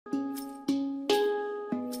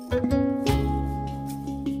In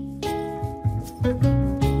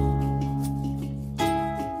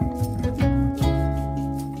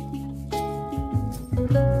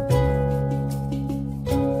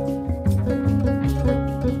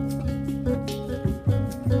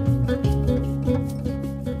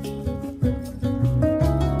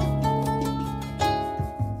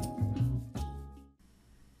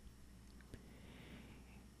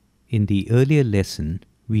the earlier lesson,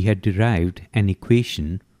 we had derived an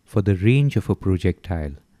equation for the range of a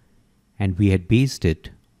projectile, and we had based it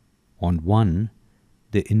on 1.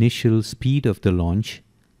 The initial speed of the launch,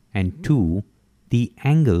 and 2. The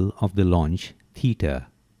angle of the launch, theta.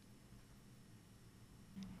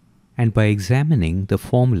 And by examining the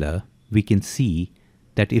formula, we can see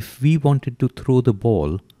that if we wanted to throw the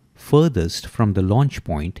ball furthest from the launch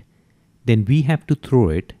point, then we have to throw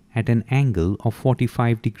it at an angle of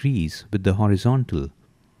 45 degrees with the horizontal.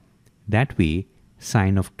 That way,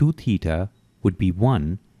 sine of 2 theta would be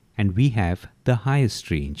 1, and we have the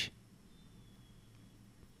highest range.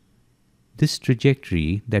 This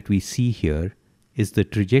trajectory that we see here is the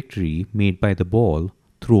trajectory made by the ball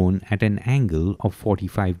thrown at an angle of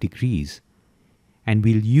 45 degrees, and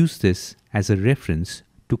we'll use this as a reference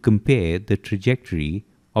to compare the trajectory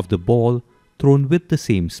of the ball thrown with the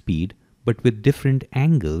same speed but with different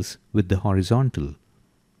angles with the horizontal.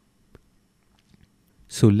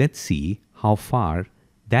 So let's see how far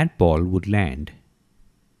that ball would land.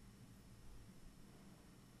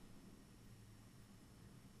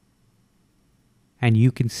 And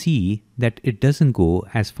you can see that it doesn't go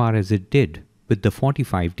as far as it did with the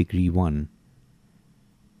 45-degree one.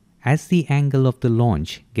 As the angle of the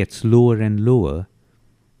launch gets lower and lower,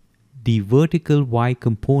 the vertical y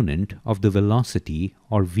component of the velocity,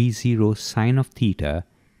 or v0 sine of theta,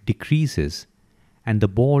 decreases, and the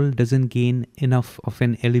ball doesn't gain enough of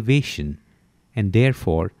an elevation, and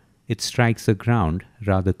therefore it strikes the ground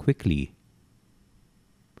rather quickly.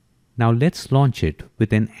 Now let's launch it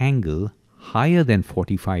with an angle higher than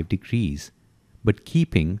 45 degrees, but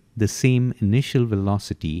keeping the same initial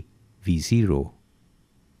velocity v0.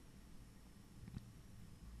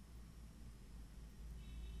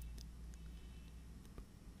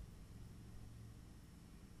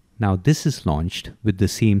 Now this is launched with the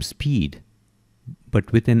same speed,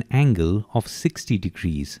 but with an angle of 60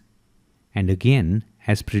 degrees. And again,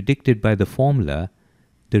 as predicted by the formula,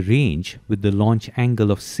 the range with the launch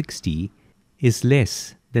angle of 60 is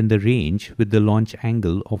less than the range with the launch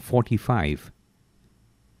angle of 45.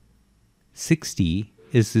 60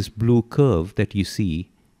 is this blue curve that you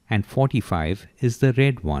see, and 45 is the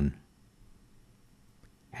red one.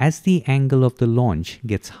 As the angle of the launch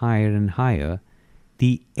gets higher and higher,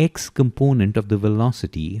 the x component of the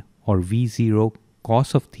velocity, or v0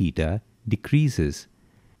 cos of theta, decreases,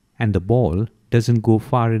 and the ball doesn't go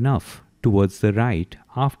far enough towards the right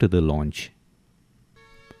after the launch.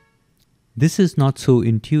 This is not so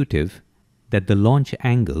intuitive that the launch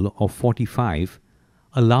angle of 45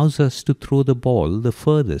 allows us to throw the ball the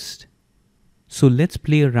furthest. So let's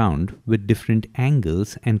play around with different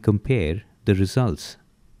angles and compare the results.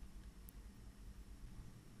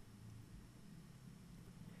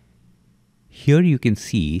 Here you can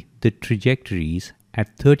see the trajectories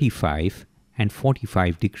at 35 and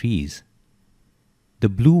 45 degrees. The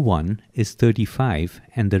blue one is 35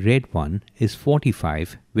 and the red one is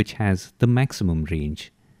 45, which has the maximum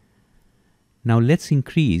range. Now let's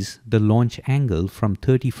increase the launch angle from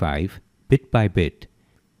 35 bit by bit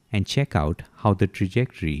and check out how the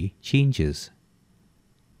trajectory changes.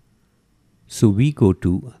 So we go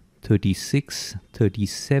to 36,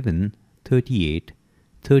 37, 38,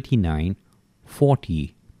 39,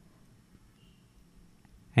 40.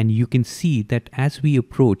 And you can see that as we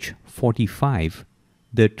approach 45,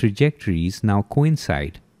 the trajectories now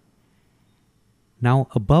coincide. Now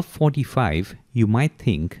above 45, you might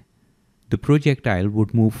think the projectile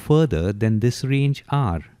would move further than this range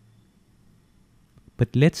r.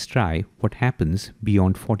 But let's try what happens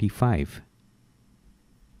beyond 45.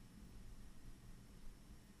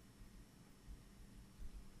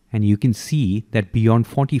 And you can see that beyond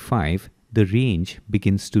 45, the range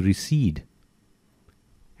begins to recede.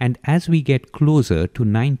 And as we get closer to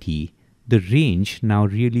 90, the range now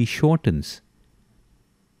really shortens.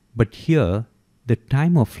 But here, the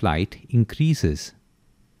time of flight increases.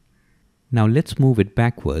 Now let's move it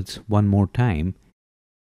backwards one more time.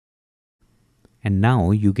 And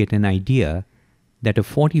now you get an idea that a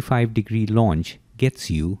 45-degree launch gets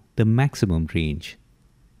you the maximum range.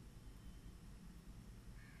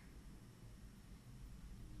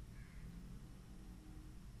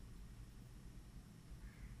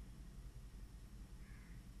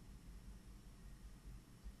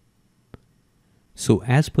 So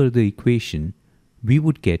as per the equation, we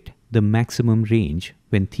would get the maximum range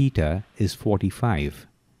when theta is 45.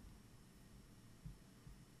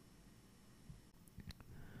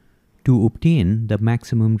 To obtain the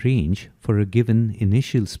maximum range for a given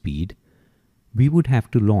initial speed, we would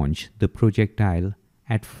have to launch the projectile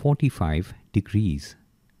at 45 degrees.